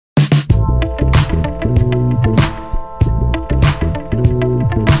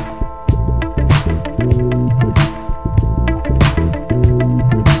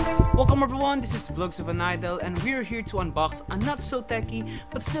vlogs of an idol, and we're here to unbox a not so techie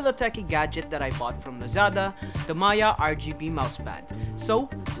but still a techie gadget that I bought from Lazada, the MAIA RGB Mouse Pad. So,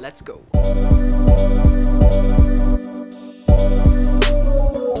 let's go!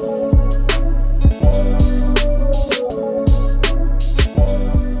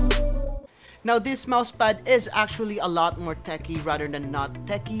 Now this mousepad is actually a lot more techie rather than not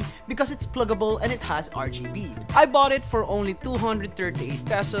techie because it's pluggable and it has RGB. I bought it for only 238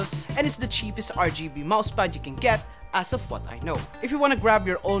 pesos and it's the cheapest RGB mousepad you can get as of what I know. If you want to grab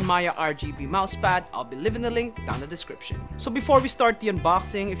your own MAIA RGB mousepad, I'll be leaving the link down the description. So before we start the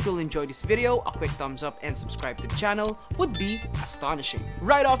unboxing, if you'll enjoy this video, a quick thumbs up and subscribe to the channel would be astonishing.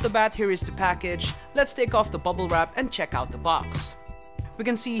 Right off the bat, here is the package. Let's take off the bubble wrap and check out the box. We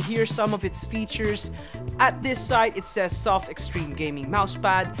can see here some of its features. At this side, it says Soft Extreme Gaming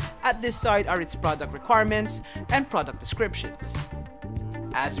Mousepad. At this side are its product requirements and product descriptions.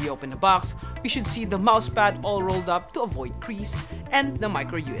 As we open the box, we should see the mousepad all rolled up to avoid crease and the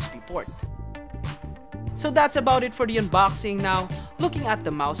micro USB port. So that's about it for the unboxing. Now, looking at the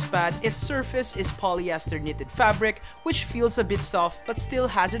mousepad, its surface is polyester knitted fabric which feels a bit soft but still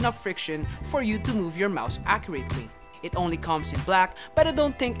has enough friction for you to move your mouse accurately. It only comes in black, but I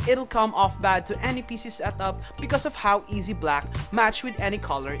don't think it'll come off bad to any PC setup because of how easy black match with any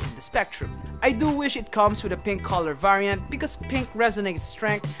color in the spectrum. I do wish it comes with a pink color variant because pink resonates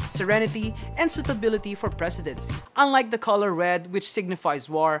strength, serenity, and suitability for presidency. Unlike the color red, which signifies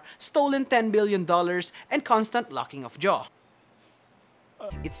war, stolen $10 billion, and constant locking of jaw.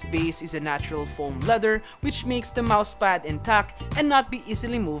 Its base is a natural foam leather which makes the mousepad intact and not be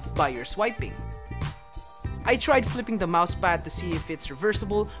easily moved by your swiping. I tried flipping the mousepad to see if it's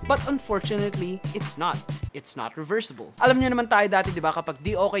reversible, but unfortunately, it's not. It's not reversible. Alam niyo naman tayo dati, diba, kapag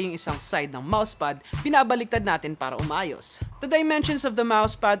di okay yung isang side ng mousepad, binabaliktad natin para umayos. The dimensions of the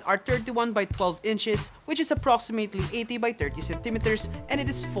mousepad are 31 by 12 inches, which is approximately 80 by 30 centimeters, and it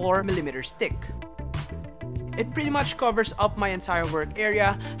is 4mm thick. It pretty much covers up my entire work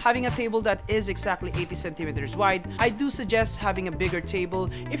area. Having a table that is exactly 80 centimeters wide, I do suggest having a bigger table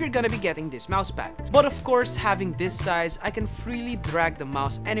if you're gonna be getting this mousepad. But of course, having this size, I can freely drag the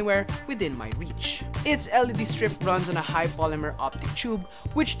mouse anywhere within my reach. Its LED strip runs on a high polymer optic tube,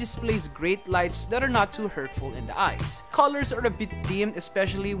 which displays great lights that are not too hurtful in the eyes. Colors are a bit dim,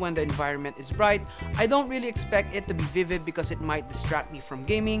 especially when the environment is bright. I don't really expect it to be vivid because it might distract me from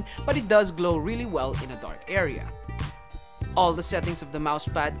gaming, but it does glow really well in a dark area. All the settings of the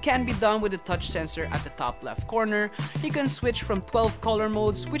mousepad can be done with the touch sensor at the top left corner. You can switch from 12 color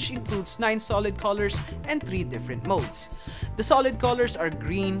modes, which includes 9 solid colors and 3 different modes. The solid colors are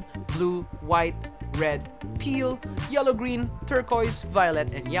green, blue, white, red, teal, yellow-green, turquoise,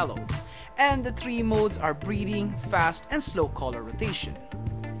 violet, and yellow. And the 3 modes are breathing, fast, and slow color rotation.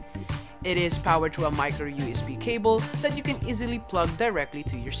 It is powered through a micro USB cable that you can easily plug directly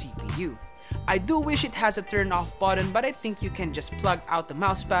to your CPU. I do wish it has a turn off button, but I think you can just plug out the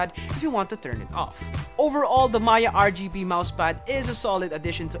mousepad if you want to turn it off. Overall, the MAIA RGB mousepad is a solid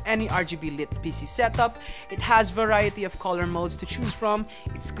addition to any RGB lit PC setup. It has variety of color modes to choose from.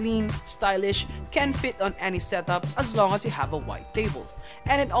 It's clean, stylish, can fit on any setup as long as you have a wide table.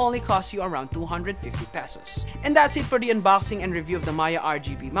 And it only costs you around 250 pesos. And that's it for the unboxing and review of the MAIA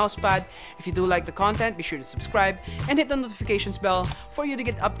RGB mousepad. If you do like the content, be sure to subscribe and hit the notifications bell for you to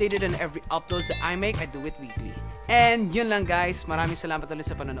get updated on every uploads that I make. I do it weekly. And yun lang guys, maraming salamat ulit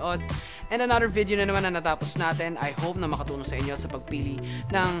sa panonood. And another video na naman na natapos natin. I hope na makatulong sa inyo sa pagpili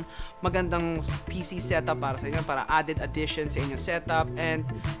ng magandang PC setup para sa inyo, para added addition sa inyong setup. And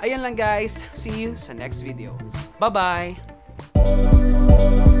ayun lang guys, see you sa next video. Bye-bye!